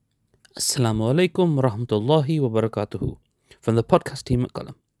Assalamu alaikum wa rahmatullahi wa barakatuhu. From the podcast team at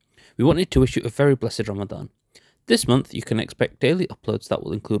Qalam. We wanted to wish you a very blessed Ramadan. This month you can expect daily uploads that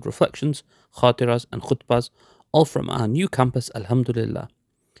will include reflections, khatiras and khutbahs, all from our new campus, Alhamdulillah.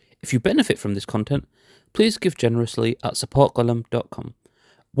 If you benefit from this content, please give generously at supportqalam.com.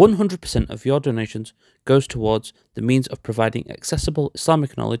 100% of your donations goes towards the means of providing accessible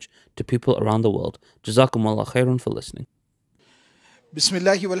Islamic knowledge to people around the world. Jazakumullah khairun for listening. بسم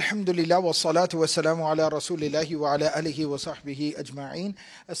الله والحمد لله والصلاة والسلام على رسول الله وعلى آله وصحبه أجمعين.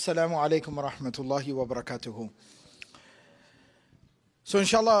 السلام عليكم ورحمة الله وبركاته. So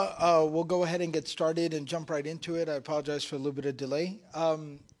inshallah, we'll go ahead and get started and jump right into it. I apologize for a little bit of delay.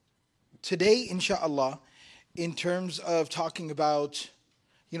 Today, inshallah, in terms of talking about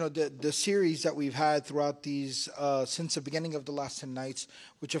the series that we've had throughout these since the beginning of the last 10 nights,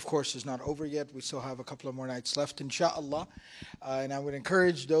 which of course is not over yet. We still have a couple of more nights left, inshallah. And I would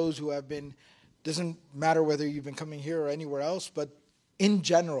encourage those who have been, doesn't matter whether you've been coming here or anywhere else, but in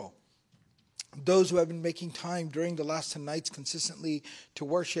general, those who have been making time during the last 10 nights consistently to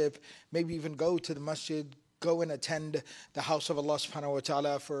worship, maybe even go to the masjid, go and attend the house of Allah subhanahu wa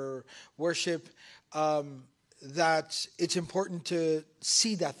ta'ala for worship, that it's important to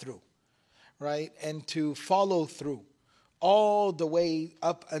see that through, right? And to follow through all the way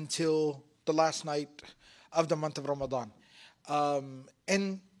up until the last night of the month of Ramadan.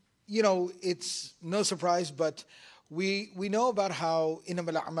 It's no surprise, but we know about how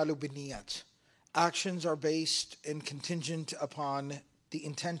innamal a'malu binniyat. Actions are based and contingent upon the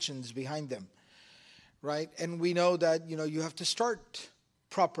intentions behind them, right? And we know that, you have to start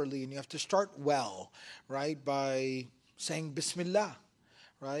properly and you have to start well, right? By saying Bismillah,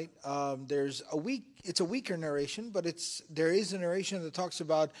 right? It's a weaker narration, but there is a narration that talks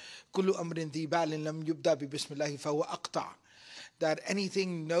about كُلُّ أَمْرٍ ذِي بَالٍ لَمْ يُبْدَى بِبِسْمِ اللَّهِ فَهُوَ أَقْطَعُ. That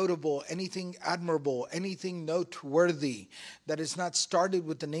anything notable, anything admirable, anything noteworthy that is not started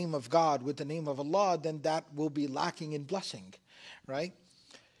with the name of God, with the name of Allah, then that will be lacking in blessing, right?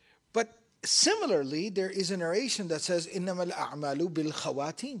 But similarly, there is a narration that says, إِنَّمَا الْأَعْمَالُ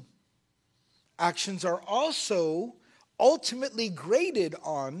بِالْخَوَاتِيمِ. Actions are also ultimately graded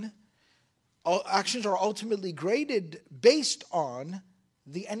based on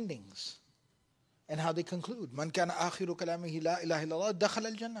the endings and how they conclude. مَنْ كَانَ آخِرُ كَلَامِهِ لَا إِلَهَ إِلَّا اللَّهُ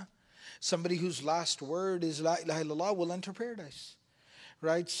دَخَلَ الْجَنَّةِ. Somebody whose last word is La ilaha illallah will enter paradise,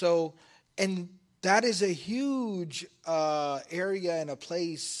 right? So, and that is a huge area and a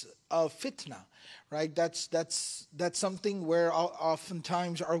place of fitna, right? That's something where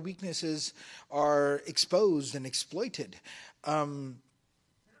oftentimes our weaknesses are exposed and exploited. And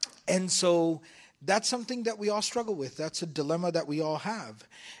so that's something that we all struggle with. That's a dilemma that we all have.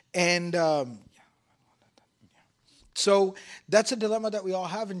 And so that's a dilemma that we all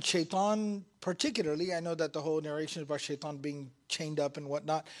have. And shaitan particularly, I know that the whole narration is about shaitan being chained up and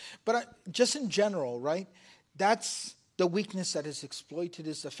whatnot, but just in general, right? That's the weakness that is exploited,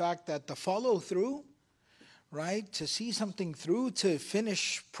 is the fact that the follow through, right? To see something through, to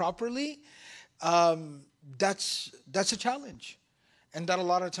finish properly, that's a challenge. And that a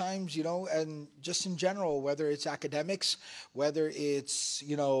lot of times, and just in general, whether it's academics, whether it's,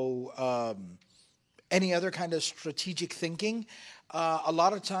 any other kind of strategic thinking, a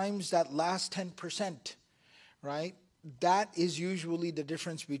lot of times that last 10%, right? That is usually the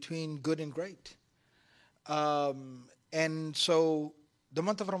difference between good and great. And so the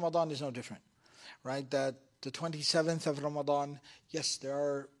month of Ramadan is no different, right? That the 27th of Ramadan, yes, there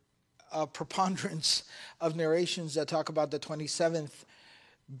are a preponderance of narrations that talk about the 27th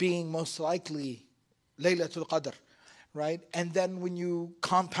being most likely Laylatul Qadr, right? And then when you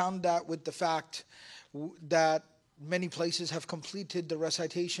compound that with the fact that many places have completed the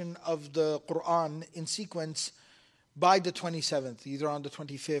recitation of the Quran in sequence by the 27th, either on the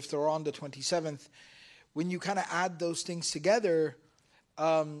 25th or on the 27th, when you kind of add those things together,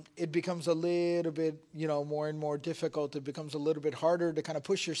 it becomes a little bit, more and more difficult. It becomes a little bit harder to kind of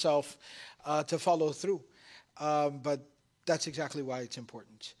push yourself to follow through. But that's exactly why it's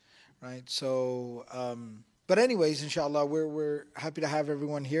important, right? So, but anyways, inshallah, we're happy to have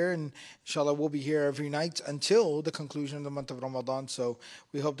everyone here, and inshallah, we'll be here every night until the conclusion of the month of Ramadan. So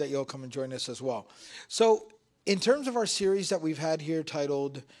we hope that you'll come and join us as well. So in terms of our series that we've had here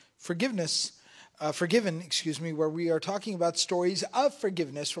titled Forgiven, where we are talking about stories of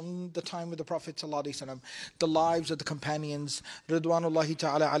forgiveness from the time of the Prophet ﷺ, the lives of the companions, Ridwanullahi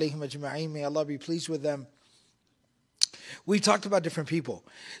ta'ala alayhim ajma'in, may Allah be pleased with them. We talked about different people.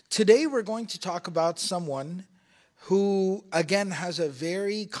 Today we're going to talk about someone who, again, has a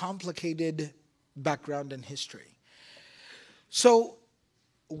very complicated background and history. So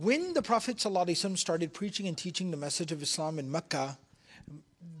when the Prophet ﷺ started preaching and teaching the message of Islam in Mecca,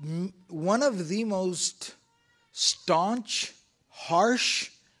 one of the most staunch, harsh,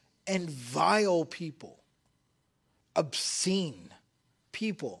 and vile people, obscene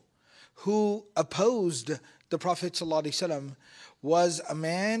people who opposed the Prophet ﷺ was a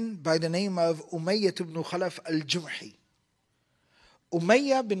man by the name of Umayyah ibn Khalaf al-Jumahi.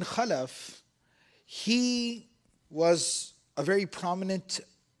 Umayyah bin Khalaf, he was a very prominent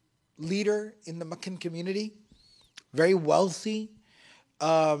leader in the Meccan community, very wealthy.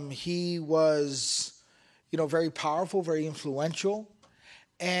 He was, very powerful, very influential.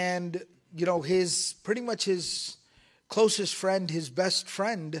 And, his closest friend, his best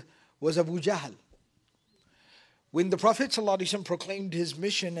friend was Abu Jahl. When the Prophet ﷺ proclaimed his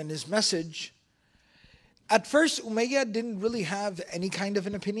mission and his message, at first Umayyah didn't really have any kind of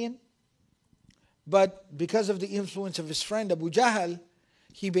an opinion. But because of the influence of his friend Abu Jahl,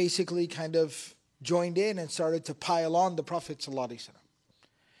 he basically kind of joined in and started to pile on the Prophet ﷺ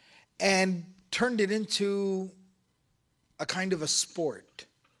and turned it into a kind of a sport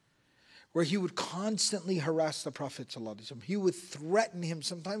where he would constantly harass the Prophet ﷺ. He would threaten him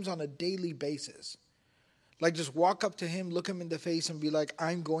sometimes on a daily basis. Like just walk up to him, look him in the face and be like,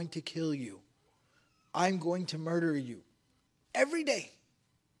 I'm going to kill you. I'm going to murder you. Every day.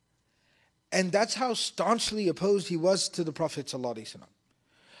 And that's how staunchly opposed he was to the Prophet ﷺ.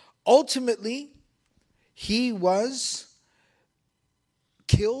 Ultimately, he was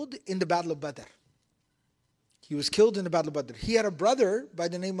killed in the Battle of Badr. He was killed in the Battle of Badr. He had a brother by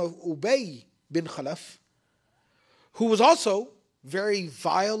the name of Ubay bin Khalaf, who was also very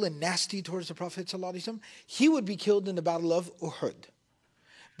vile and nasty towards the Prophet ﷺ. He would be killed in the Battle of Uhud.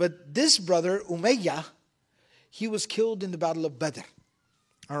 But this brother, Umayyah, he was killed in the Battle of Badr.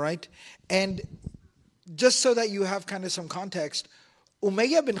 All right? And just so that you have kind of some context,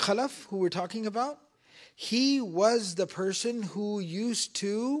 Umayyah bin Khalaf, who we're talking about, he was the person who used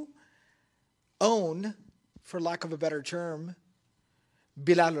to own, for lack of a better term,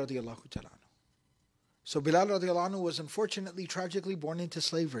 Bilal radiallahu ta'ala. So Bilal radiallahu anhu was unfortunately, tragically born into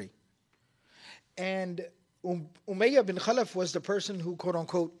slavery. And Umayyah bin Khalaf was the person who, quote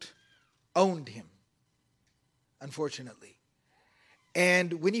unquote, owned him, unfortunately.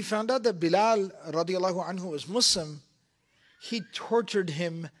 And when he found out that Bilal radiallahu anhu was Muslim, he tortured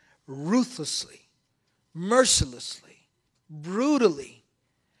him ruthlessly, mercilessly, brutally.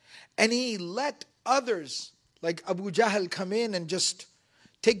 And he let others like Abu Jahl come in and just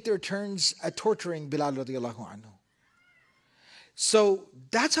take their turns at torturing Bilal radiallahu anhu. So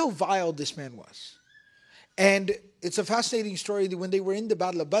that's how vile this man was. And it's a fascinating story that when they were in the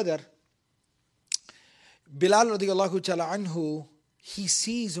Battle of Badr, Bilal radiallahu ta'ala anhu, he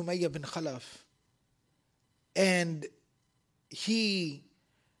sees Umayyah bin Khalaf. And he,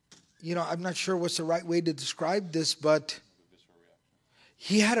 I'm not sure what's the right way to describe this, but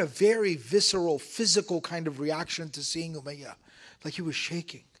he had a very visceral, physical kind of reaction to seeing Umayyah. Like he was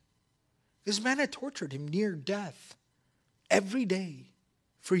shaking. This man had tortured him near death every day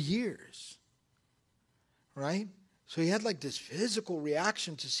for years. Right? So he had like this physical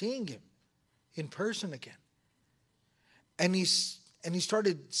reaction to seeing him in person again. And he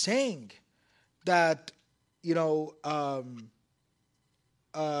started saying that,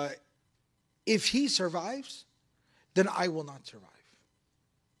 if he survives, then I will not survive.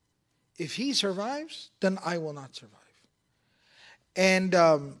 If he survives, then I will not survive. And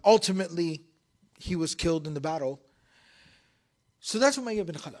ultimately, he was killed in the battle. So that's Umayyah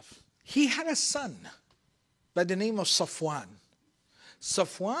bin Khalaf. He had a son by the name of Safwan.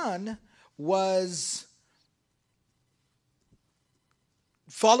 Safwan was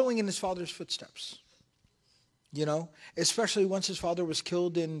following in his father's footsteps. Especially once his father was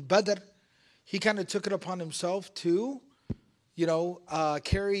killed in Badr, he kind of took it upon himself to,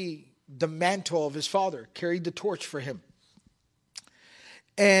 carry the mantle of his father, carry the torch for him.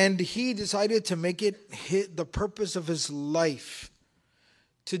 And he decided to make it the purpose of his life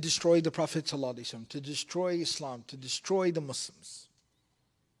to destroy the Prophet ﷺ, to destroy Islam, to destroy the Muslims.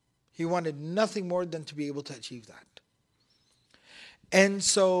 He wanted nothing more than to be able to achieve that. And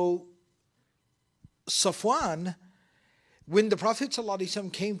so Safwan, when the Prophet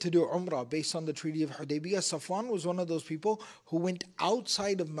ﷺ came to do Umrah based on the Treaty of Hudaybiyah, Safwan was one of those people who went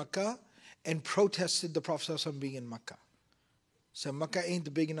outside of Mecca and protested the Prophet ﷺ being in Mecca. So Mecca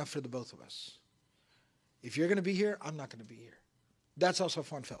ain't big enough for the both of us. If you're going to be here, I'm not going to be here. That's how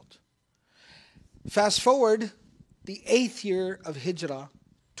Safwan felt. Fast forward, the 8th year of Hijrah,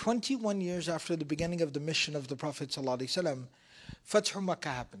 21 years after the beginning of the mission of the Prophet ﷺ, Fathu Makkah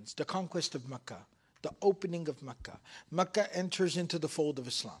happens, the conquest of Mecca. the opening of Mecca. Mecca enters into the fold of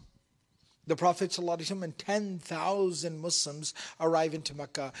Islam. The Prophet ﷺ and 10,000 Muslims arrive into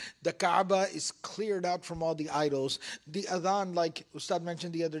Mecca. The Kaaba is cleared out from all the idols. The adhan, like Ustad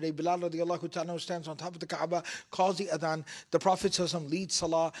mentioned the other day, Bilal radiallahu ta'ala stands on top of the Kaaba, calls the adhan. The Prophet ﷺ leads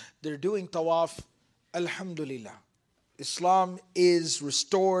salah. They're doing tawaf. Alhamdulillah. Islam is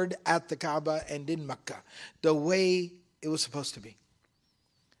restored at the Kaaba and in Mecca the way it was supposed to be.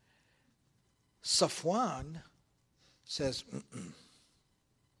 Safwan says,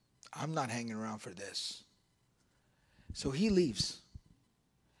 I'm not hanging around for this. So he leaves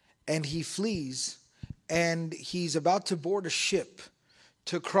and he flees and he's about to board a ship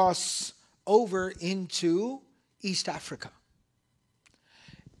to cross over into East Africa.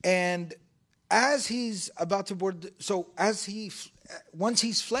 And as he's about to board, once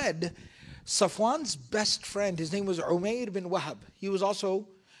he's fled, Safwan's best friend, his name was Umayr bin Wahab. He was also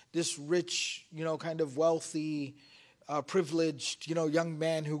this rich, kind of wealthy, privileged, young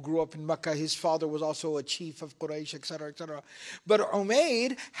man who grew up in Mecca. His father was also a chief of Quraysh, etc., etc. But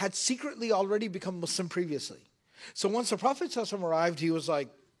Umayr had secretly already become Muslim previously. So once the Prophet ﷺ arrived, he was like,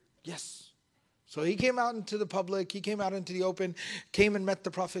 yes. So he came out into the public, he came out into the open, came and met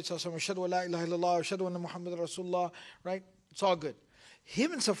the Prophet ﷺ, Ashhadu an la ilaha illallah, Ashhadu anna Muhammad Rasulullah, right? It's all good.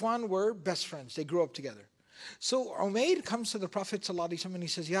 Him and Safwan were best friends. They grew up together. So Umayr comes to the Prophet ﷺ and he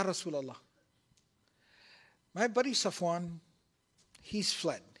says, Ya Rasulullah, my buddy Safwan, he's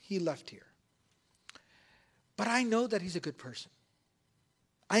fled. He left here. But I know that he's a good person.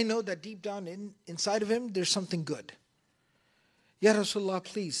 I know that deep down inside of him, there's something good. Ya Rasulullah,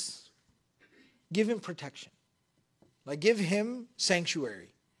 please, give him protection. Like, give him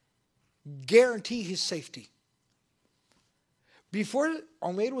sanctuary. Guarantee his safety. Before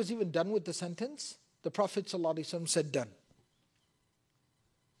Umayr was even done with the sentence, the Prophet ﷺ said, done.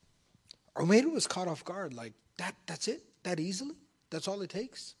 Umayr was caught off guard, like, that's it? That easily? That's all it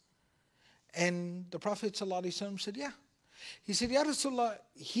takes? And the Prophet ﷺ said, yeah. He said, Ya Rasulullah,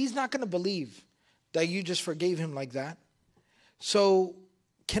 he's not going to believe that you just forgave him like that. So,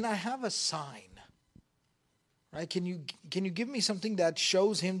 can I have a sign? Right? Can you give me something that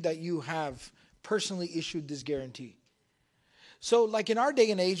shows him that you have personally issued this guarantee? So, like in our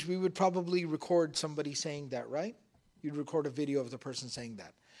day and age, we would probably record somebody saying that, right? You'd record a video of the person saying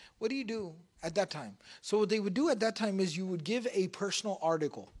that. What do you do at that time? So what they would do at that time is you would give a personal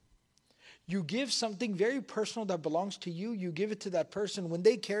article. You give something very personal that belongs to you. You give it to that person. When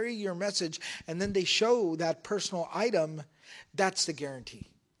they carry your message and then they show that personal item, that's the guarantee.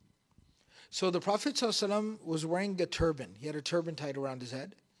 So the Prophet ﷺ was wearing a turban. He had a turban tied around his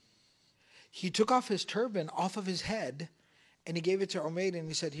head. He took off his turban off of his head and he gave it to Umayr and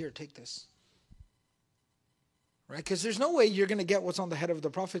he said, here, take this. Right? Because there's no way you're going to get what's on the head of the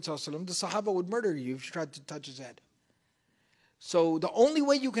Prophet ﷺ. The Sahaba would murder you if you tried to touch his head. So the only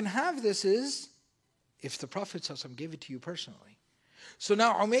way you can have this is if the Prophet ﷺ gave it to you personally. So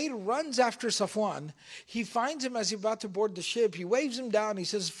now Umayr runs after Safwan. He finds him as he's about to board the ship. He waves him down. He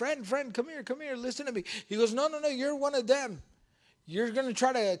says, friend, come here, listen to me. He goes, no, you're one of them. You're going to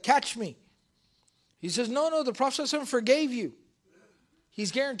try to catch me. He says, no, the Prophet ﷺ forgave you.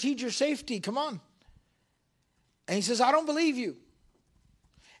 He's guaranteed your safety. Come on. And he says, I don't believe you.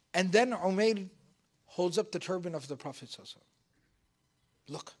 And then Umayr holds up the turban of the Prophet ﷺ.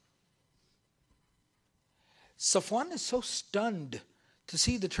 Look. Safwan is so stunned to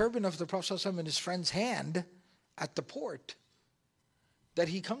see the turban of the Prophet ﷺ in his friend's hand at the port that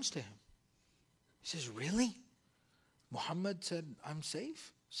he comes to him. He says, really? Muhammad said, I'm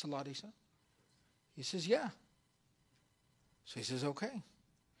safe? Sallallahu Alaihi Wasallam. He says, yeah. So he says, okay.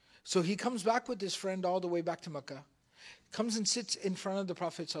 So he comes back with his friend all the way back to Mecca, comes and sits in front of the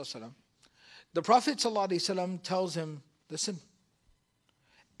Prophet ﷺ. The Prophet ﷺ tells him, listen,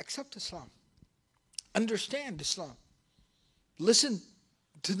 accept Islam. Understand Islam. Listen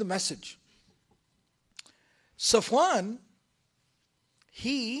to the message. Safwan,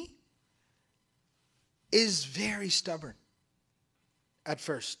 he is very stubborn at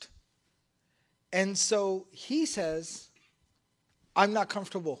first. And so he says, I'm not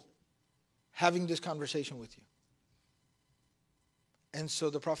comfortable having this conversation with you. And so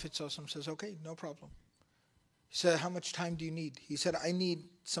the Prophet ﷺ says, okay, no problem. He said, how much time do you need? He said, I need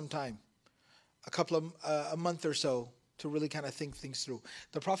some time, a month or so to really kind of think things through.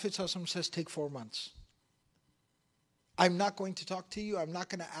 The Prophet ﷺ says, take 4 months. I'm not going to talk to you. I'm not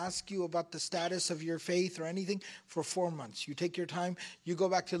going to ask you about the status of your faith or anything for 4 months. You take your time. You go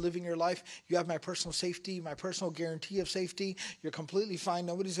back to living your life. You have my personal safety, my personal guarantee of safety. You're completely fine.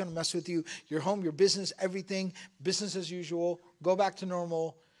 Nobody's going to mess with you. Your home, your business, everything, business as usual. Go back to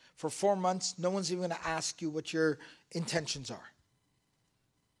normal. For 4 months, no one's even going to ask you what your intentions are.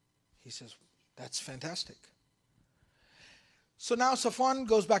 He says, that's fantastic. So now Safwan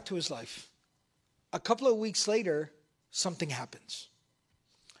goes back to his life. A couple of weeks later, something happens.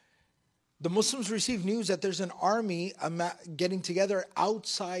 The Muslims receive news that there's an army getting together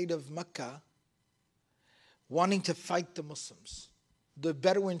outside of Mecca, wanting to fight the Muslims. The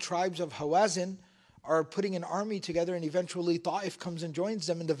Bedouin tribes of Hawazin are putting an army together, and eventually Ta'if comes and joins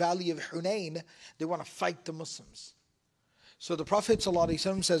them in the valley of Hunayn. They want to fight the Muslims. So the Prophet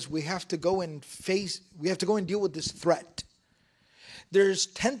ﷺ says, we have to go and deal with this threat. There's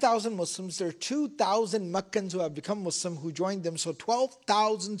 10,000 Muslims. There are 2,000 Meccans who have become Muslim who joined them. So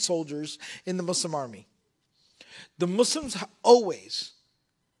 12,000 soldiers in the Muslim army. The Muslims always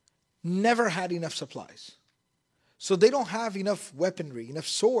never had enough supplies. So they don't have enough weaponry, enough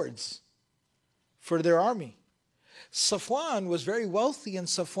swords for their army. Safwan was very wealthy, and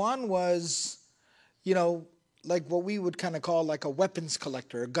Safwan was, like what we would kind of call like a weapons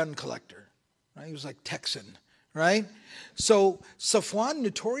collector, a gun collector. Right? He was like Texan, right? So Safwan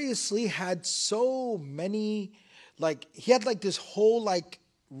notoriously had so many, he had this whole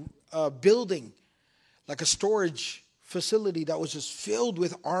building, like a storage facility that was just filled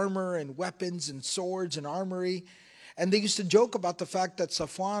with armor and weapons and swords and armory. And they used to joke about the fact that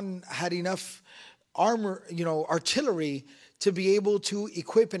Safwan had enough armor, artillery to be able to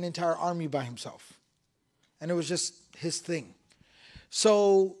equip an entire army by himself. And it was just his thing.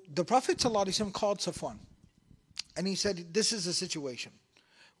 So the Prophet ﷺ called Safwan. And he said, this is the situation.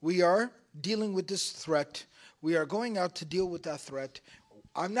 We are dealing with this threat. We are going out to deal with that threat.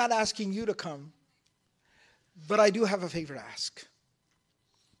 I'm not asking you to come, but I do have a favor to ask.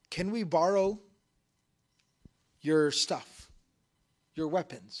 Can we borrow your stuff, your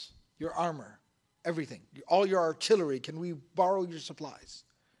weapons, your armor, everything, all your artillery? Can we borrow your supplies?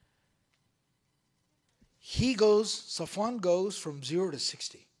 Safwan goes from 0 to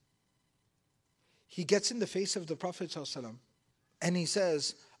 60. He gets in the face of the Prophet ﷺ and he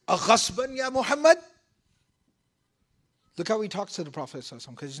says, "Aghasban ya Muhammad?" Look how he talks to the Prophet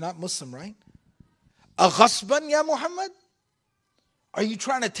ﷺ, because he's not Muslim, right? "Aghasban ya Muhammad? Are you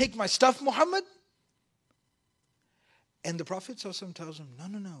trying to take my stuff, Muhammad?" And the Prophet ﷺ tells him,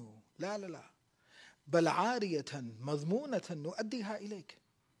 No. La la la. Bal ariyatan madmunatan nu'addiha ilayk.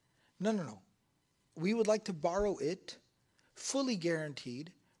 No. We would like to borrow it, fully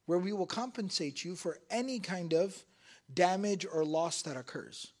guaranteed, where we will compensate you for any kind of damage or loss that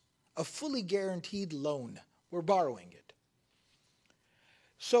occurs. A fully guaranteed loan. We're borrowing it.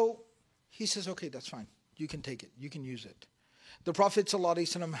 So he says, okay, that's fine. You can take it. You can use it. The Prophet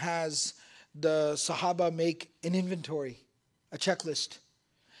ﷺ has the Sahaba make an inventory, a checklist.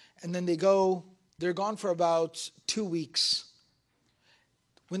 And then they're gone for about 2 weeks.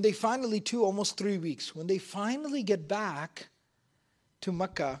 When they finally, almost 3 weeks, when they finally get back to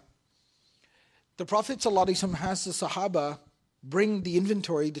Mecca, the Prophet ﷺ has the Sahaba bring the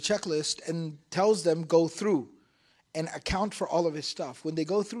inventory, the checklist, and tells them go through and account for all of his stuff. When they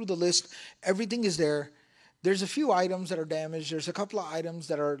go through the list, everything is there. There's a few items that are damaged. There's a couple of items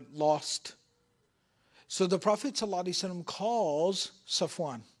that are lost. So the Prophet ﷺ calls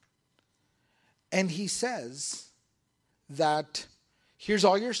Safwan. And he says that, here's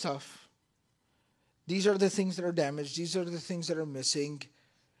all your stuff. These are the things that are damaged. These are the things that are missing.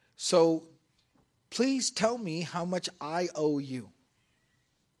 So please tell me how much I owe you.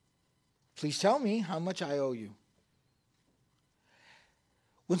 Please tell me how much I owe you.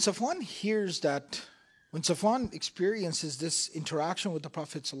 When Safwan hears that, when Safwan experiences this interaction with the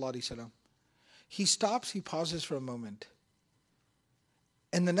Prophet ﷺ, he stops, he pauses for a moment.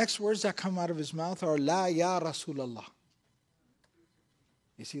 And the next words that come out of his mouth are, La ya Rasulallah.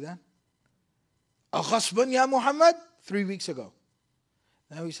 You see that? Aghasban ya Muhammad? 3 weeks ago.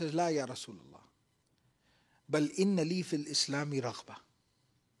 Now he says, La ya Rasulallah. Bal inna li fil Islami raghba.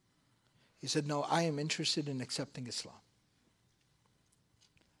 He said, no, I am interested in accepting Islam.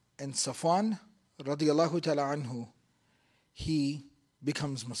 And Safwan, radiyallahu ta'ala anhu, he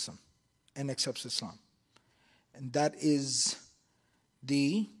becomes Muslim and accepts Islam. And that is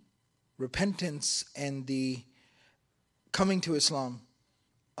the repentance and the coming to Islam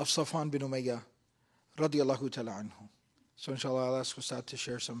of Safwan bin Umayyah, radiyallahu ta'ala anhu. So inshallah, I'll ask Ustad to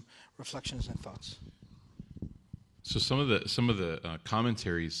share some reflections and thoughts. So some of the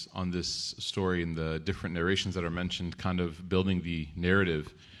commentaries on this story and the different narrations that are mentioned, kind of building the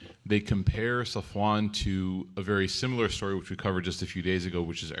narrative, they compare Safwan to a very similar story which we covered just a few days ago,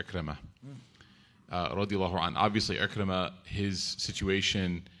 which is Ikrimah. Radiallahu anhu. Obviously, Ikrimah, his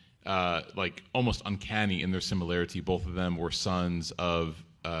situation, almost uncanny in their similarity. Both of them were sons of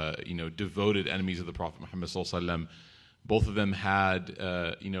devoted enemies of the Prophet Muhammad sallallahu alaihi wasallam. Both of them had,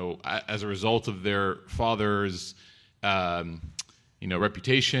 as a result of their father's,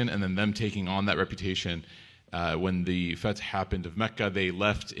 reputation, and then them taking on that reputation. When the Fath happened of Mecca, they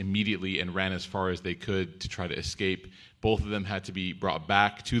left immediately and ran as far as they could to try to escape. Both of them had to be brought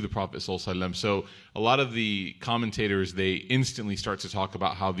back to the Prophet ﷺ. So a lot of the commentators, they instantly start to talk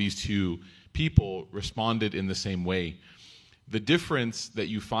about how these two people responded in the same way. The difference that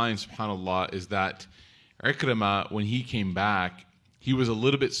you find, subhanAllah, is that Ikrimah, when he came back, he was a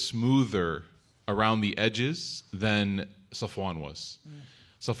little bit smoother around the edges than Safwan was.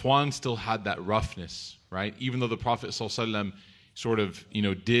 Safwan still had that roughness, right? Even though the Prophet ﷺ sort of,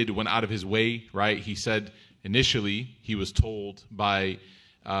 went out of his way, right? He said initially he was told by,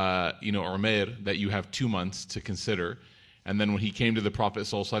 Umair that you have 2 months to consider. And then when he came to the Prophet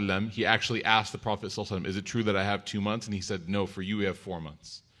ﷺ, he actually asked the Prophet ﷺ, is it true that I have 2 months? And he said, no, for you, we have 4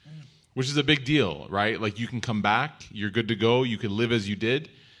 months. Which is a big deal, right? Like, you can come back, you're good to go, you can live as you did.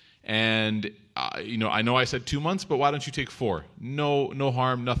 And, I know I said 2 months, but why don't you take 4? No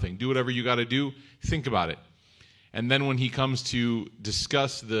harm, nothing. Do whatever you got to do. Think about it. And then when he comes to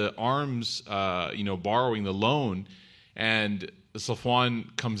discuss the arms, borrowing the loan, and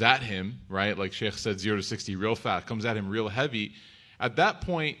Safwan comes at him, right? Like Sheikh said, 0 to 60 real fast, comes at him real heavy. At that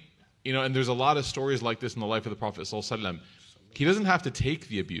point, and there's a lot of stories like this in the life of the Prophet ﷺ. He doesn't have to take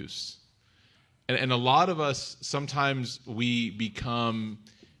the abuse. And a lot of us, sometimes we become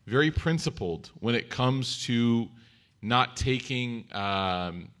very principled when it comes to not taking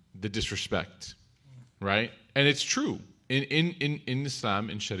the disrespect, right? And it's true. In Islam,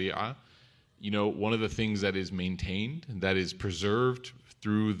 in Sharia, one of the things that is maintained, that is preserved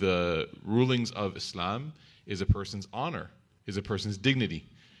through the rulings of Islam, is a person's honor, is a person's dignity.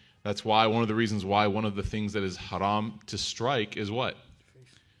 That's why one of the reasons why one of the things that is haram to strike is what?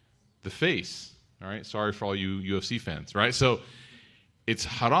 The face. All right. Sorry for all you UFC fans, right? So it's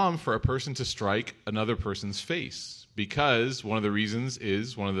haram for a person to strike another person's face, because one of the reasons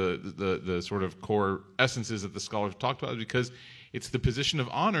is, one of the sort of core essences that the scholars talked about, is because it's the position of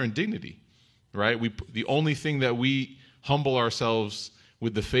honor and dignity, right? The only thing that we humble ourselves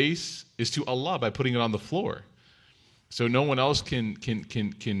with the face is to Allah by putting it on the floor. So no one else can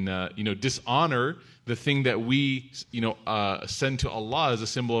dishonor the thing that we send to Allah as a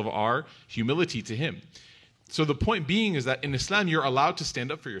symbol of our humility to Him. So the point being is that in Islam you're allowed to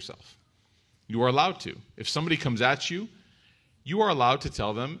stand up for yourself. You are allowed to. If somebody comes at you, you are allowed to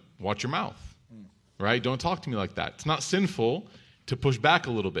tell them, watch your mouth, right? Don't talk to me like that. It's not sinful to push back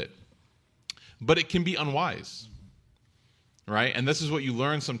a little bit, but it can be unwise. Right? And this is what you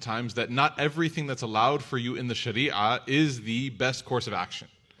learn sometimes, that not everything that's allowed for you in the Sharia is the best course of action.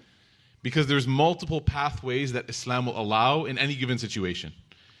 Because there's multiple pathways that Islam will allow in any given situation.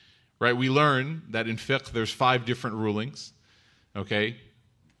 Right? We learn that in fiqh there's 5 different rulings. Okay?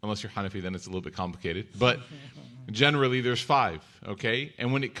 Unless you're Hanafi, then it's a little bit complicated. But generally there's 5. Okay?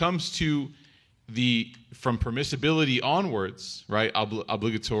 And when it comes to from permissibility onwards, right?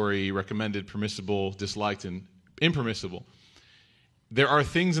 Obligatory, recommended, permissible, disliked, and impermissible. There are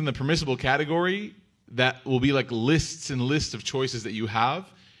things in the permissible category that will be like lists and lists of choices that you have,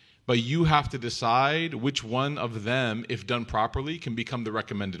 but you have to decide which one of them, if done properly, can become the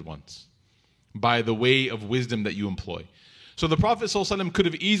recommended ones by the way of wisdom that you employ. So the Prophet ﷺ could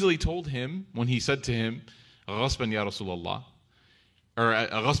have easily told him, when he said to him, "Ghasban ya Rasulullah," or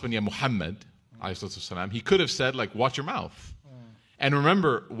 "Ghasban ya Muhammad," he could have said, like, watch your mouth. And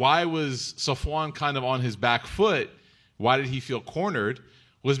remember, why was Safwan kind of on his back foot? Why did he feel cornered?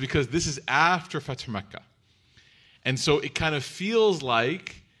 Was because this is after Fath Mecca. And so it kind of feels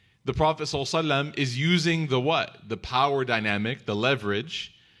like the Prophet ﷺ is using the what? The power dynamic, the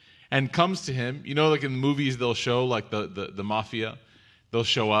leverage, and comes to him. Like in the movies, they'll show like the mafia. They'll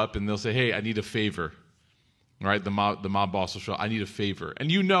show up and they'll say, hey, I need a favor. Right? The mob boss will show, I need a favor.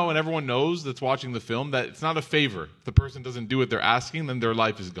 And and everyone knows that's watching the film that it's not a favor. If the person doesn't do what they're asking, then their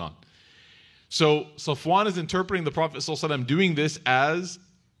life is gone. So Safwan is interpreting the Prophet ﷺ doing this as,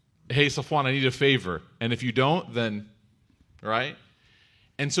 hey, Safwan, I need a favor. And if you don't, then, right?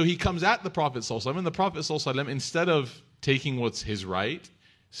 And so he comes at the Prophet ﷺ, and the Prophet ﷺ, instead of taking what's his right,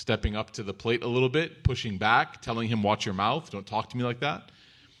 stepping up to the plate a little bit, pushing back, telling him, watch your mouth, don't talk to me like that,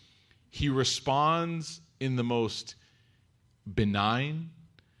 he responds in the most benign,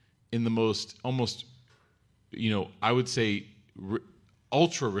 in the most almost, I would say,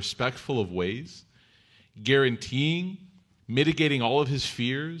 ultra respectful of ways, guaranteeing, mitigating all of his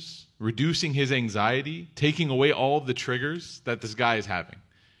fears, reducing his anxiety, taking away all of the triggers that this guy is having.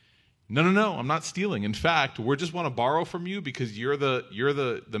 No, I'm not stealing. In fact, we just want to borrow from you because you're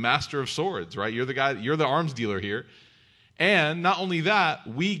the master of swords, right? You're the guy, you're the arms dealer here. And not only that,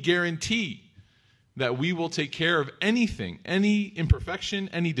 we guarantee that we will take care of anything, any imperfection,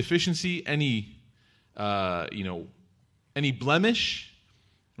 any deficiency, any blemish,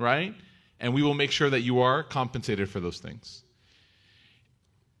 right? And we will make sure that you are compensated for those things.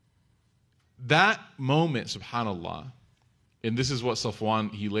 That moment, subhanAllah, and this is what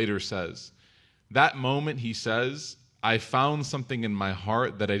Safwan, he later says, that moment he says, I found something in my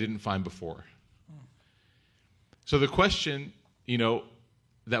heart that I didn't find before. So the question,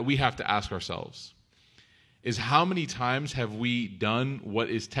 that we have to ask ourselves is how many times have we done what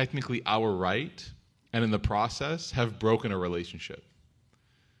is technically our right and in the process have broken a relationship?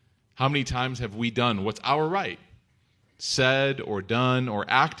 How many times have we done what's our right, said or done or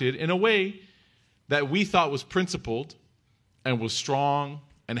acted in a way that we thought was principled and was strong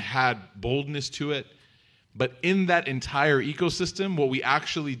and had boldness to it, but in that entire ecosystem, what we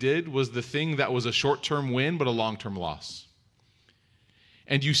actually did was the thing that was a short-term win but a long-term loss.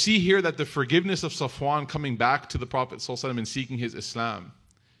 And you see here that the forgiveness of Safwan coming back to the Prophet ﷺ and seeking his Islam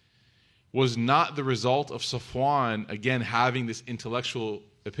was not the result of Safwan, again, having this intellectual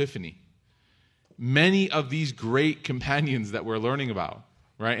epiphany. Many of these great companions that we're learning about,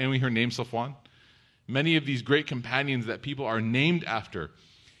 right? And we hear named Safwan. Many of these great companions that people are named after,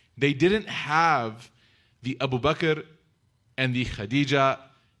 they didn't have the Abu Bakr and the Khadija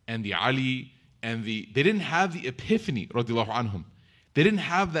and the Ali and they didn't have the epiphany, radiallahu anhum. They didn't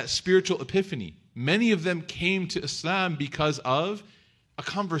have that spiritual epiphany. Many of them came to Islam because of a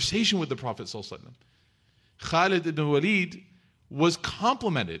conversation with the Prophet ﷺ. Khalid ibn Walid was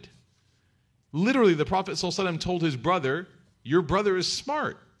complimented. Literally, the Prophet ﷺ told his brother, your brother is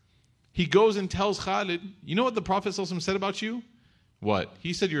smart. He goes and tells Khalid, you know what the Prophet ﷺ said about you? What?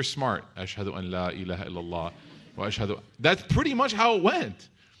 He said, you're smart. Ashhadu an la ilaha illallah wa ashhadu. That's pretty much how it went.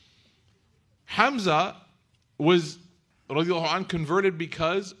 Hamza was radiallahu anh, converted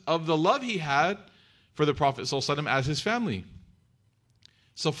because of the love he had for the Prophet ﷺ as his family.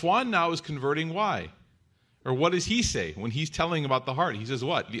 Safwan now is converting. Why? Or what does he say when he's telling about the heart? He says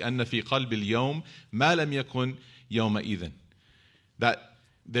what? لِأَنَّ فِي قَلْبِ الْيَوْمِ مَا لَمْ يَكُنْ يَوْمَئِذٍ. That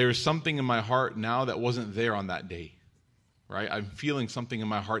there's something in my heart now that wasn't there on that day. Right? I'm feeling something in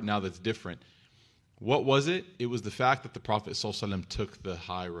my heart now that's different. What was it? It was the fact that the Prophet ﷺ took the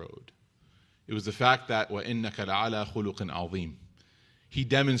high road. It was the fact that وَإِنَّكَ لَعَلَى خُلُقٍ عَظِيمٍ. He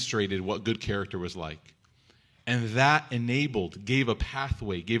demonstrated what good character was like. And that enabled, gave a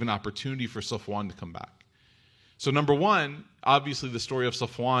pathway, gave an opportunity for Safwan to come back. So number one, obviously the story of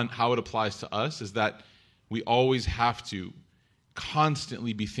Safwan, how it applies to us is that we always have to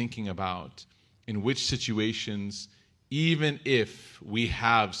constantly be thinking about in which situations, even if we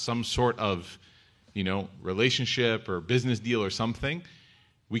have some sort of, relationship or business deal or something,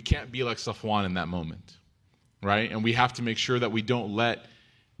 we can't be like Safwan in that moment, right? And we have to make sure that we don't let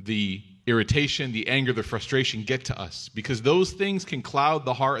the irritation, the anger, the frustration get to us, because those things can cloud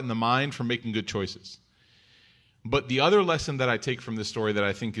the heart and the mind from making good choices. But the other lesson that I take from this story that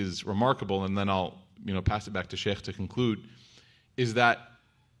I think is remarkable, and then I'll pass it back to Sheikh to conclude, is that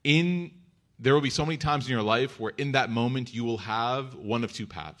there will be so many times in your life where in that moment you will have one of two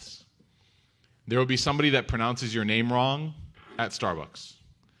paths. There will be somebody that pronounces your name wrong at Starbucks.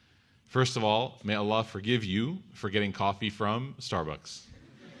 First of all, may Allah forgive you for getting coffee from Starbucks.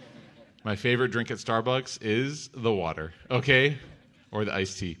 My favorite drink at Starbucks is the water, okay? Or the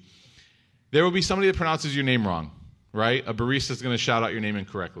iced tea. There will be somebody that pronounces your name wrong, right? A barista is going to shout out your name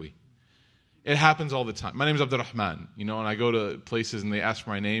incorrectly. It happens all the time. My name is Abdurrahman, and I go to places and they ask for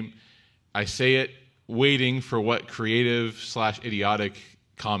my name. I say it waiting for what creative/idiotic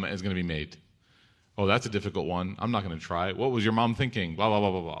comment is going to be made. Oh, that's a difficult one. I'm not going to try. What was your mom thinking? Blah, blah,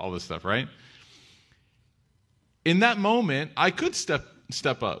 blah, blah, blah, all this stuff, right? In that moment, I could step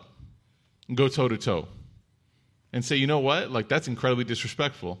up and go toe-to-toe and say, you know what? That's incredibly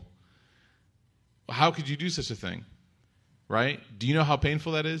disrespectful. How could you do such a thing? Right? Do you know how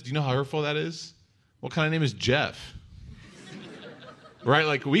painful that is? Do you know how hurtful that is? What kind of name is Jeff?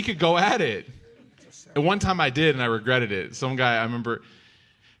 Right? We could go at it. And one time I did, and I regretted it. Some guy, I remember,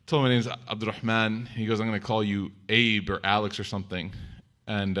 told me my name's Abdurrahman. He goes, I'm going to call you Abe or Alex or something.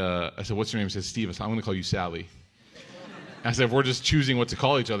 And I said, what's your name? He says, Steve. I said, I'm going to call you Sally. I said, if we're just choosing what to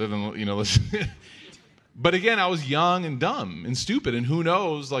call each other, then, let's... But again, I was young and dumb and stupid, and who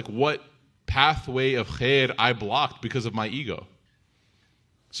knows, what pathway of khair I blocked because of my ego.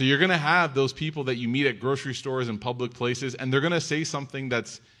 So you're going to have those people that you meet at grocery stores and public places, and they're going to say something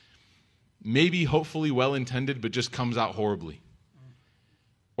that's maybe hopefully well-intended, but just comes out horribly.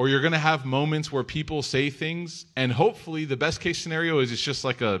 or you're going to have moments where people say things, and hopefully the best case scenario is it's just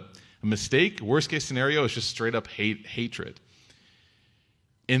like a mistake. Worst case scenario is just straight up hatred.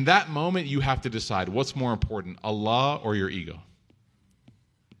 In that moment, you have to decide what's more important, Allah or your ego.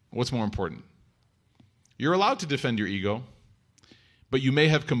 What's more important? You're allowed to defend your ego, but you may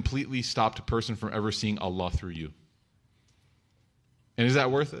have completely stopped a person from ever seeing Allah through you. And is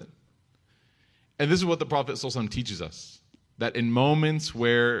that worth it? And this is what the Prophet ﷺ teaches us, that in moments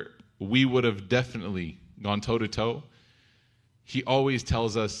where we would have definitely gone toe-to-toe, he always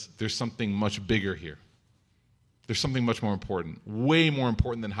tells us there's something much bigger here. There's something much more important, way more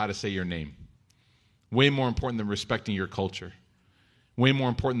important than how to say your name, way more important than respecting your culture, way more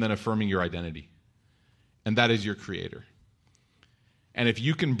important than affirming your identity. And that is your Creator. And if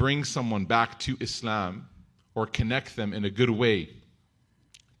you can bring someone back to Islam or connect them in a good way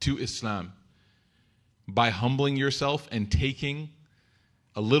to Islam by humbling yourself and taking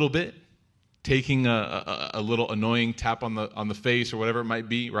a little bit, taking a little annoying tap on the face or whatever it might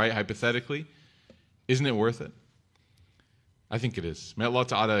be, right, hypothetically, isn't it worth it? I think it is. May Allah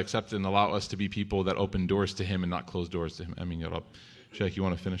Ta'ala accept and allow us to be people that open doors to Him and not close doors to Him. Ameen Ya Rabb. Shaykh, you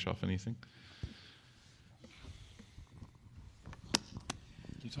want to finish off anything?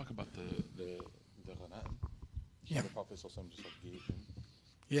 Can you talk about the ghanaim? Yeah. The Prophet just like gave him.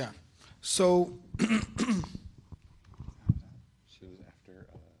 Yeah. So She was after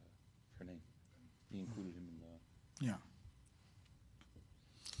her name. He included him in the. yeah.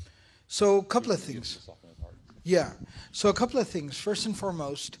 So a couple of things. Yeah. So a couple of things. First and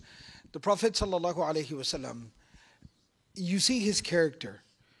foremost, the Prophet ﷺ, you see his character,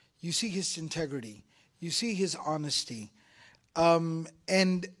 you see his integrity, you see his honesty,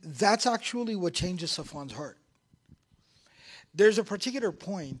 and that's actually what changes Safwan's heart. There's a particular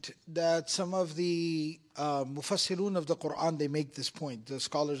point that some of the mufassirun of the Quran, they make this point, the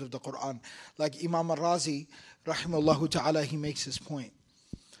scholars of the Quran, like Imam al-Razi, rahimahullah ta'ala, he makes this point.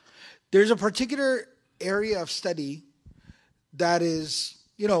 There's a particular area of study that is,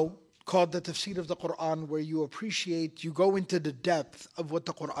 called the tafsir of the Quran, where you go into the depth of what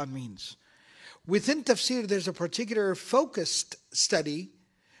the Quran means. Within tafsir, there's a particular focused study,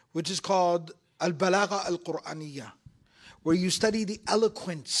 which is called al-balagha al-Qur'aniyya, where you study the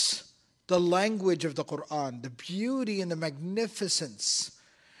eloquence, the language of the Quran, the beauty and the magnificence,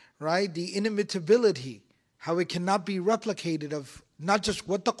 right? The inimitability, how it cannot be replicated of not just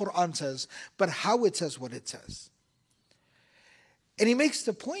what the Quran says, but how it says what it says. And he makes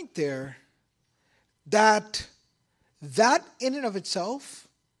the point there that in and of itself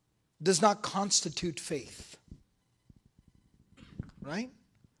does not constitute faith. Right?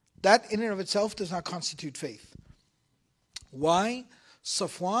 That in and of itself does not constitute faith. Why?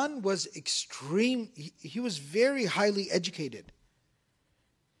 Safwan was he was very highly educated.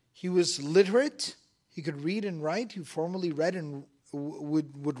 He was literate. He could read and write. He formally read and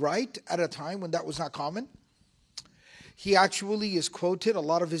would write at a time when that was not common. He actually is quoted. A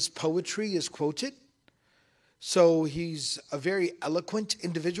lot of his poetry is quoted. So he's a very eloquent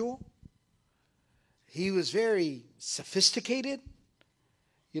individual. He was very sophisticated.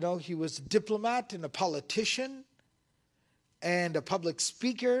 He was a diplomat and a politician and a public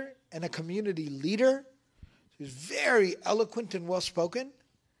speaker and a community leader. He was very eloquent and well-spoken.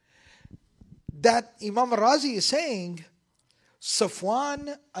 That Imam al-Razi is saying,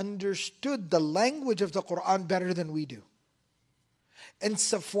 Safwan understood the language of the Quran better than we do. And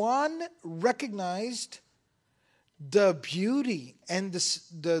Safwan recognized the beauty and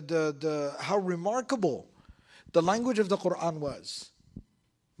the how remarkable the language of the Quran was.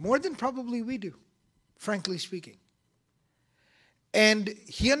 More than probably we do, frankly speaking. And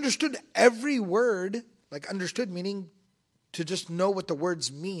he understood every word, like understood meaning to just know what the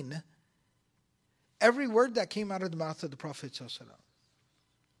words mean. Every word that came out of the mouth of the Prophet ﷺ.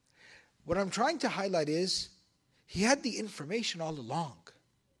 What I'm trying to highlight is, he had the information all along.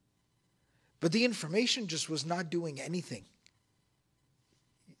 But the information just was not doing anything.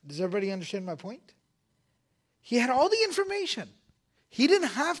 Does everybody understand my point? He had all the information. He didn't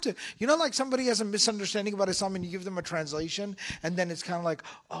have to. Like somebody has a misunderstanding about Islam and you give them a translation and then it's kind of like,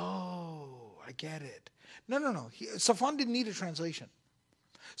 oh, I get it. No. Safwan didn't need a translation.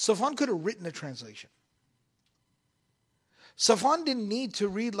 Safwan could have written a translation. Safwan didn't need to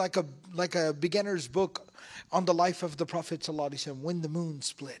read like a beginner's book on the life of the Prophet ﷺ, when the moon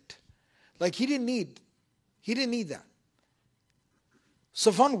split. Like he didn't need that.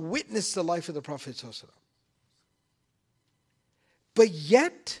 Safwan witnessed the life of the Prophet ﷺ. But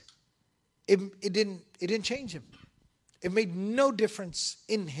yet, it didn't change him. It made no difference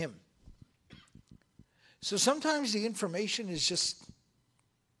in him. So sometimes the information is just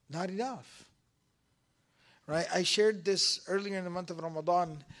not enough. Right? I shared this earlier in the month of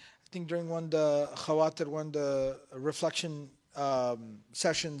Ramadan, I think during one of the khawatir, one of the reflection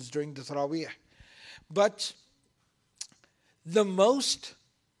sessions during the Taraweeh. But the most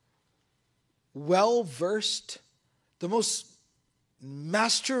well-versed, the most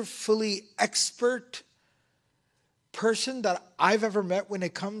masterfully expert person that I've ever met when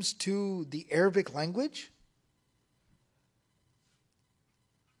it comes to the Arabic language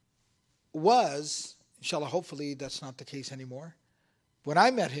was, inshallah, hopefully that's not the case anymore. When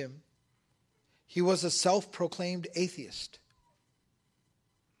I met him, he was a self-proclaimed atheist.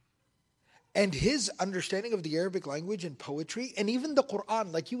 And his understanding of the Arabic language and poetry and even the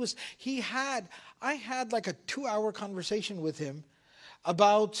Quran, like I had like a 2-hour conversation with him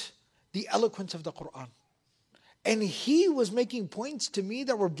about the eloquence of the Quran. And he was making points to me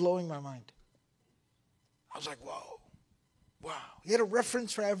that were blowing my mind. I was like, whoa, wow. He had a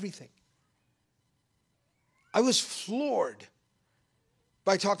reference for everything. I was floored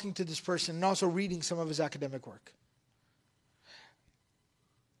by talking to this person and also reading some of his academic work.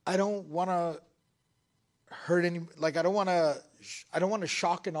 I don't want to hurt any, like I don't want to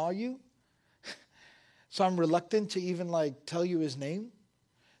shock and awe you. So I'm reluctant to even like tell you his name.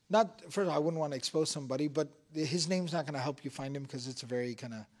 Not, first of all, I wouldn't want to expose somebody, but his name's not going to help you find him because it's a very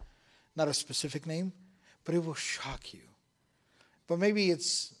kind of, not a specific name, but it will shock you. But maybe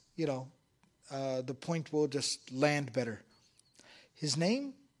it's, the point will just land better. His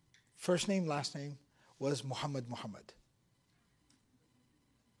name, first name, last name, was Muhammad.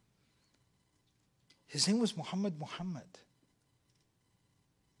 His name was Muhammad.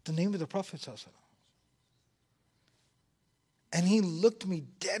 The name of the Prophet ﷺ. And he looked me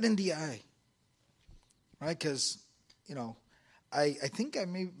dead in the eye. Right? Because, I think I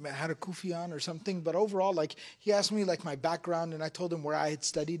may had a kufi on or something, but overall, like, he asked me, like, my background, and I told him where I had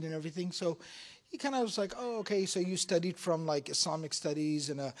studied and everything. So he kind of was like, oh, okay, so you studied from, like, Islamic studies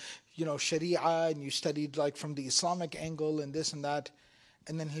and, Sharia, and you studied, like, from the Islamic angle and this and that.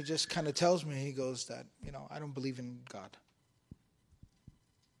 And then he just kind of tells me, he goes that, I don't believe in God.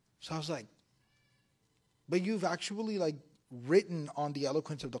 So I was like, but you've actually, like, written on the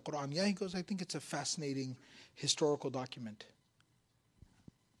eloquence of the Quran. Yeah, he goes, I think it's a fascinating historical document.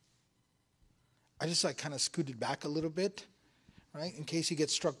 I just like kind of scooted back a little bit, right? In case he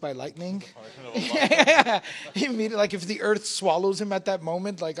gets struck by lightning. He immediately, like if the earth swallows him at that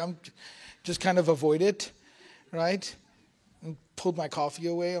moment, like I'm just kind of avoid it, right? And pulled my coffee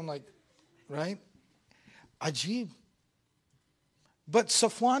away. I'm like, right? Ajib. But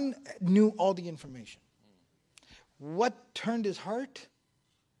Safwan knew all the information. What turned his heart?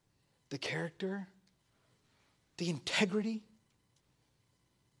 The character, the integrity,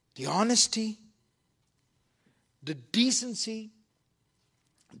 the honesty, the decency,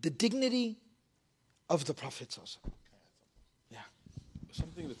 the dignity of the Prophet. Yeah.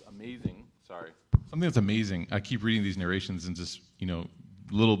 Something that's amazing. Something that's amazing. I keep reading these narrations and just,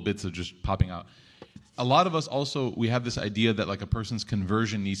 little bits of just popping out. A lot of us also, we have this idea that like a person's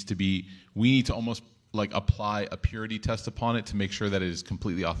conversion needs to be, we need to almost like apply a purity test upon it to make sure that it is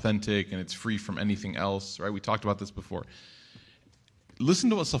completely authentic and it's free from anything else, right? We talked about this before. Listen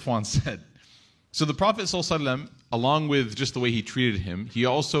to what Safwan said. So the Prophet ﷺ, along with just the way he treated him, he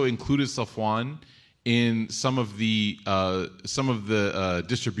also included Safwan in some of the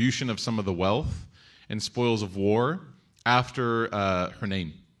distribution of some of the wealth and spoils of war after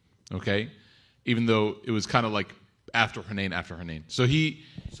Hunayn, okay? Even though it was kind of like after Hunayn.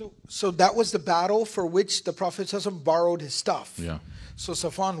 So that was the battle for which the Prophet ﷺ borrowed his stuff. Yeah. So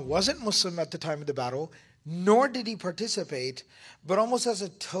Safwan wasn't Muslim at the time of the battle, nor did he participate, but almost as a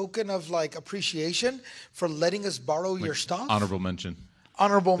token of like appreciation for letting us borrow your stuff. Honorable mention,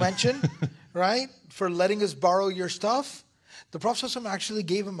 right? For letting us borrow your stuff. The Prophet ﷺ actually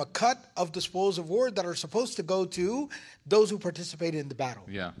gave him a cut of the spoils of war that are supposed to go to those who participated in the battle.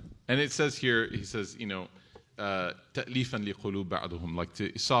 Yeah. And it says here, he says, تأليفاً لقلوب بعضهم, like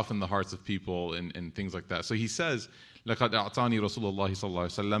to soften the hearts of people and things like that. So he says, لقد أعطاني رسول الله صلى الله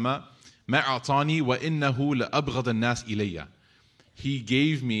عليه وسلم ما أعطاني وإنه لأبغض الناس إلي. He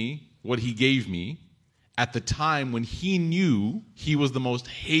gave me what he gave me at the time when he knew he was the most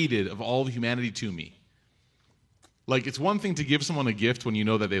hated of all of humanity to me. Like, it's one thing to give someone a gift when you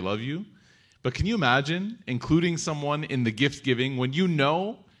know that they love you, but can you imagine including someone in the gift giving when you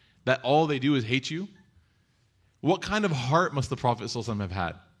know that all they do is hate you? What kind of heart must the Prophet ﷺ have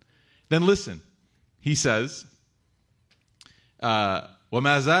had? Then listen, he says, وَمَا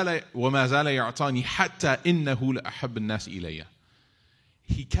زَالَ يَعْطَانِي حَتَّى إِنَّهُ لَأَحَبُّ النَّاسِ إِلَيَّ.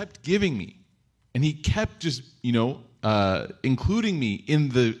 He kept giving me And he kept just, including me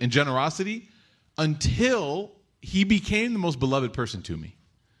in generosity until he became the most beloved person to me.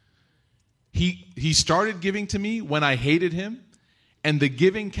 He started giving to me when I hated him, and the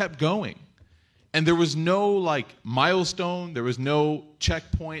giving kept going. And there was no milestone, there was no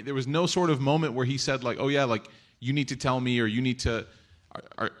checkpoint, there was no sort of moment where he said oh yeah, you need to tell me, or you need to,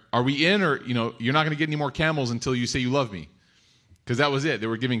 are we in, or you're not going to get any more camels until you say you love me. Because that was it. They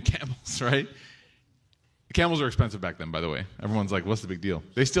were giving camels, right? Camels are expensive back then, by the way. Everyone's like, what's the big deal?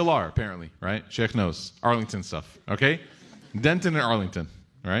 They still are, apparently, right? Sheikh knows. Arlington stuff, okay? Denton and Arlington,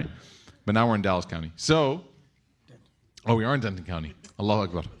 right? But now we're in Dallas County. We are in Denton County. Allahu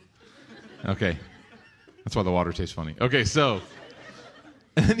Akbar. Okay. That's why the water tastes funny. Okay,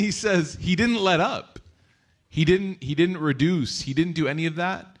 and then he says he didn't let up. He didn't reduce. He didn't do any of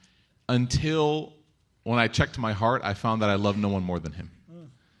that until when I checked my heart, I found that I loved no one more than him.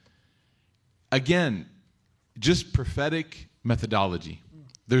 Again, just prophetic methodology.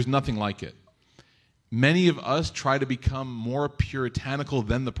 There's nothing like it. Many of us try to become more puritanical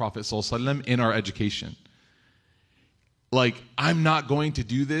than the Prophet ﷺ in our education. I'm not going to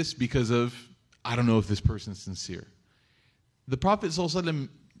do this because of, I don't know if this person's sincere. The Prophet ﷺ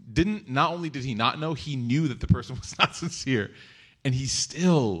not only did he not know, he knew that the person was not sincere. And he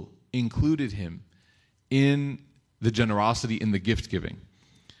still included him in the generosity, in the gift giving.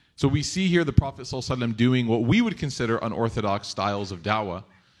 So we see here the Prophet ﷺ doing what we would consider unorthodox styles of da'wah,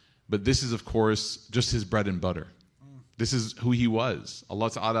 but this is, of course, just his bread and butter. This is who he was.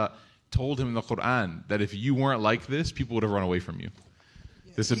 Allah Ta'ala told him in the Quran that if you weren't like this, people would have run away from you.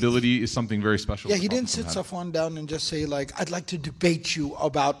 This ability is something very special. Yeah, he didn't sit Safwan down and just say, I'd like to debate you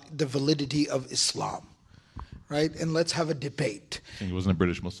about the validity of Islam, right? And let's have a debate. I think he wasn't a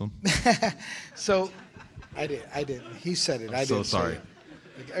British Muslim. So, I did. He said it. I didn't. So sorry. Say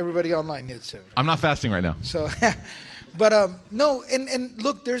it. Everybody online did say it. I'm not fasting right now. So, but no, and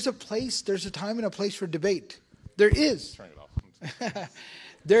look, there's a time and a place for debate. There is. Turn it off.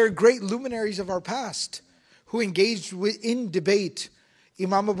 There are great luminaries of our past who engaged in debate.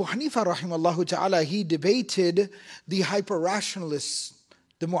 Imam Abu Hanifa rahimahullah ta'ala, he debated the hyper-rationalists,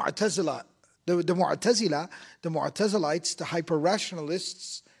 the Mu'tazila, the Mu'tazilites, the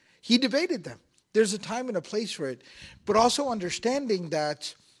hyper-rationalists. He debated them. There's a time and a place for it. But also understanding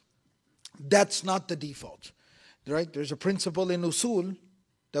that that's not the default. Right? There's a principle in usul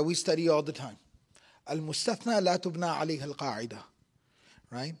that we study all the time. Al-mustathna la tubna alayha al-qa'ida.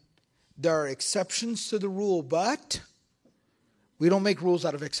 Right? There are exceptions to the rule, but we don't make rules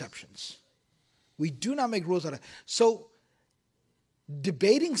out of exceptions. We do not make rules out of... So,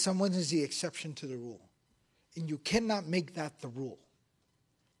 debating someone is the exception to the rule. And you cannot make that the rule.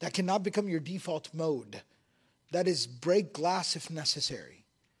 That cannot become your default mode. That is break glass if necessary.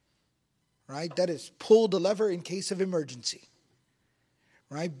 Right? That is pull the lever in case of emergency.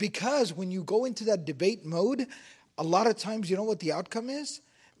 Right? Because when you go into that debate mode, a lot of times you know what the outcome is?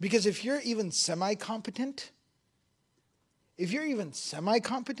 Because if you're even semi-competent, you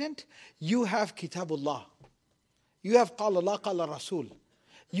have Kitabullah. You have Qala Allah, Qala Rasul.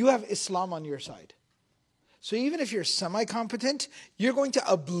 You have Islam on your side. So even if you're semi-competent, you're going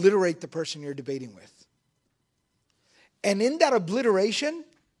to obliterate the person you're debating with. And in that obliteration,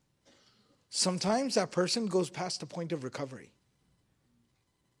 sometimes that person goes past the point of recovery.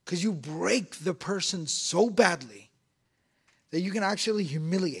 Because you break the person so badly that you can actually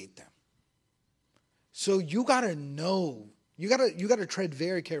humiliate them. So you gotta know, you gotta tread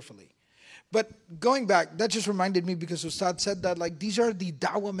very carefully. But going back, that just reminded me because Ustad said that these are the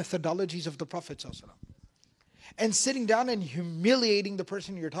da'wah methodologies of the Prophet ﷺ. And sitting down and humiliating the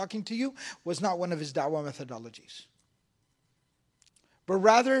person you're talking to you was not one of his da'wah methodologies. But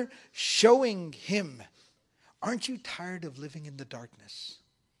rather showing him, aren't you tired of living in the darkness?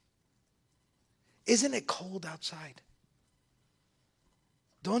 Isn't it cold outside?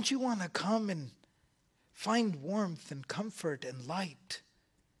 Don't you want to come and find warmth and comfort and light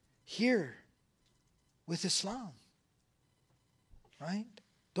here with Islam? Right?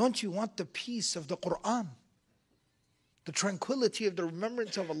 Don't you want the peace of the Quran? The tranquility of the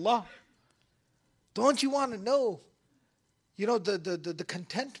remembrance of Allah? Don't you want to know, the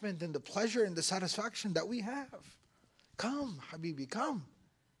contentment and the pleasure and the satisfaction that we have? Come, Habibi, come.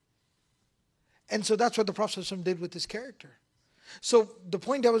 And so that's what the Prophet ﷺ did with his character. So the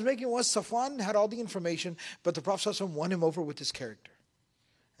point I was making was Safwan had all the information, but the Prophet ﷺ won him over with his character.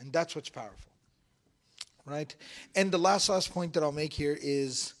 And that's what's powerful. Right? And the last point that I'll make here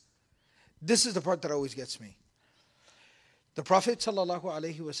is, this is the part that always gets me. The Prophet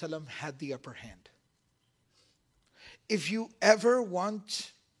ﷺ had the upper hand. If you ever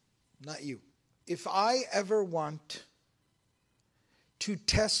want, not you, if I ever want to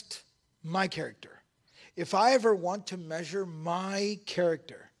test my character, if I ever want to measure my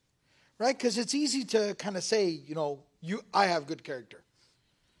character, right? Because it's easy to kind of say, I have good character.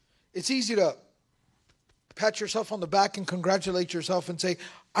 It's easy to pat yourself on the back and congratulate yourself and say,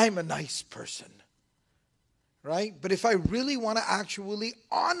 I'm a nice person, right? But if I really want to actually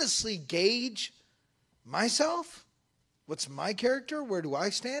honestly gauge myself, what's my character? Where do I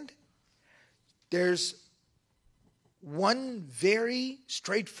stand? There's one very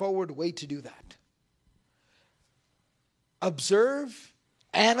straightforward way to do that. Observe,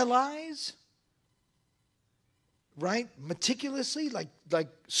 analyze, right? Meticulously, like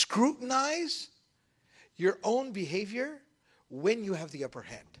scrutinize your own behavior when you have the upper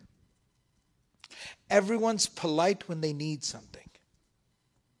hand. Everyone's polite when they need something.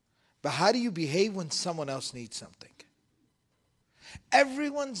 But how do you behave when someone else needs something?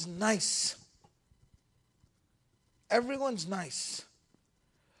 Everyone's nice. Everyone's nice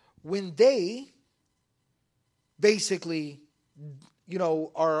when they basically, they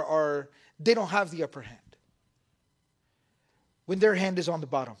don't have the upper hand. When their hand is on the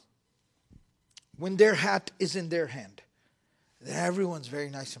bottom. When their hat is in their hand. Then everyone's very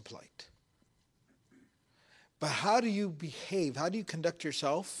nice and polite. But how do you behave? How do you conduct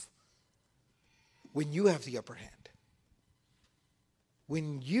yourself when you have the upper hand?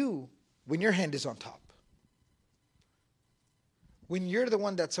 When your hand is on top. When you're the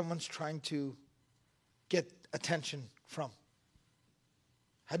one that someone's trying to get attention from.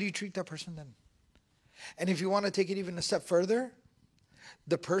 How do you treat that person then? And if you want to take it even a step further,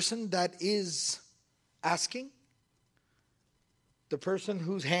 the person that is asking, the person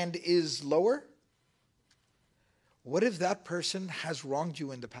whose hand is lower, what if that person has wronged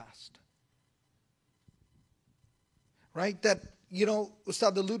you in the past? Right? That,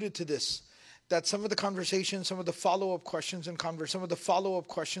 Ustad alluded to this. That some of the conversations, some of the follow-up questions and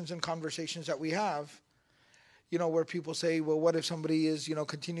conversations that we have, where people say, well, what if somebody is,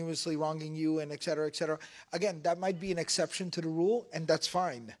 continuously wronging you and et cetera, et cetera. Again, that might be an exception to the rule, and that's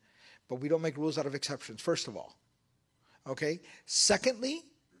fine. But we don't make rules out of exceptions, first of all. Okay? Secondly,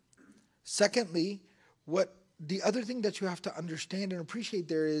 what the other thing that you have to understand and appreciate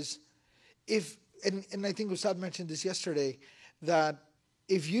there is, and I think Ustad mentioned this yesterday, that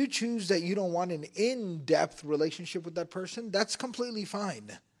if you choose that you don't want an in-depth relationship with that person, that's completely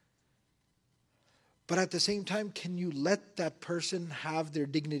fine. But at the same time, can you let that person have their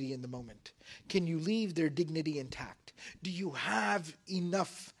dignity in the moment? Can you leave their dignity intact? Do you have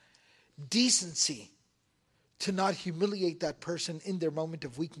enough decency to not humiliate that person in their moment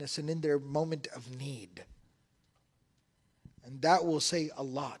of weakness and in their moment of need? And that will say a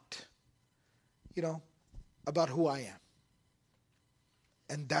lot, about who I am.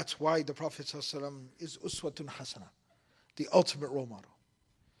 And that's why the Prophet ﷺ is Uswatun Hasana, the ultimate role model.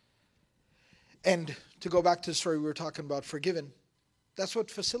 And to go back to the story we were talking about, forgiven, that's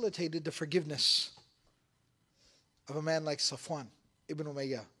what facilitated the forgiveness of a man like Safwan ibn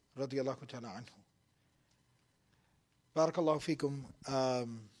Umayyah, radiyallahu ta'ala anhu. Barakallahu feekum.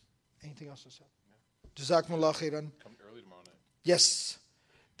 Anything else to say? Jazakumullah khairan. Come early tomorrow night. Yes.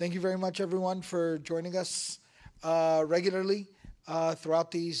 Thank you very much, everyone, for joining us regularly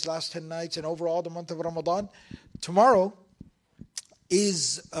throughout these last 10 nights and overall the month of Ramadan. Tomorrow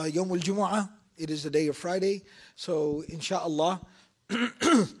is Yawm al-Jumu'ah. It is the day of Friday. So, inshallah,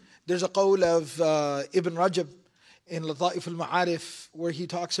 there's a qawl of Ibn Rajab in Lata'if al-Ma'arif where he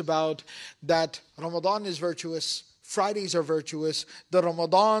talks about that Ramadan is virtuous, Fridays are virtuous,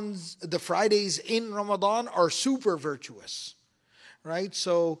 the Fridays in Ramadan are super virtuous. Right?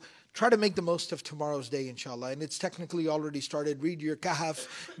 So try to make the most of tomorrow's day, inshallah. And it's technically already started. Read your kahf,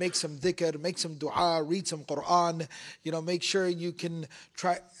 make some dhikr, make some dua, read some Quran. Make sure you can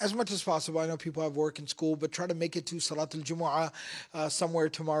try as much as possible. I know people have work and school, but try to make it to Salatul Jumu'ah somewhere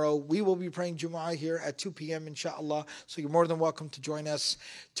tomorrow. We will be praying Jumu'ah here at 2 p.m. inshallah. So you're more than welcome to join us.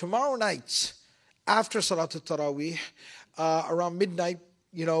 Tomorrow night, after Salatul Taraweeh, around midnight,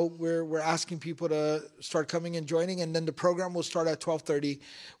 we're asking people to start coming and joining, and then the program will start at 12:30.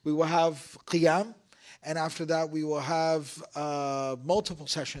 We will have qiyam, and after that we will have multiple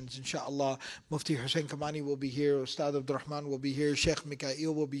sessions, inshallah. Mufti Hussein Kamani will be here, Ustad Abdul Rahman will be here, Sheikh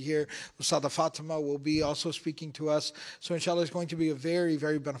Mikael will be here, Ustad Fatima will be also speaking to us. So inshallah, it's going to be a very,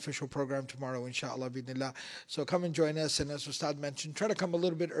 very beneficial program tomorrow, inshallah, bidnillah. So come and join us, and as Ustad mentioned, try to come a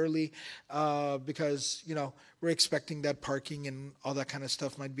little bit early because, we're expecting that parking and all that kind of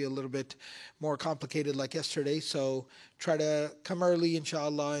stuff might be a little bit more complicated like yesterday. So try to come early,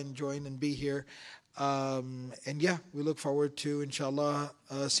 inshallah, and join and be here. And yeah, we look forward to, inshallah,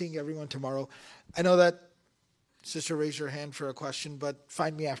 seeing everyone tomorrow. I know that sister raised her hand for a question, but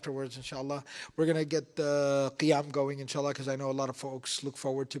find me afterwards, inshallah. We're going to get the qiyam going, inshallah, because I know a lot of folks look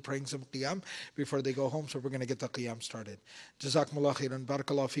forward to praying some qiyam before they go home, so we're going to get the qiyam started. Jazakumullah khairan.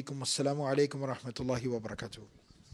 Barakallahu feekum. Wassalamu alaikum wa rahmatullahi wa barakatuh.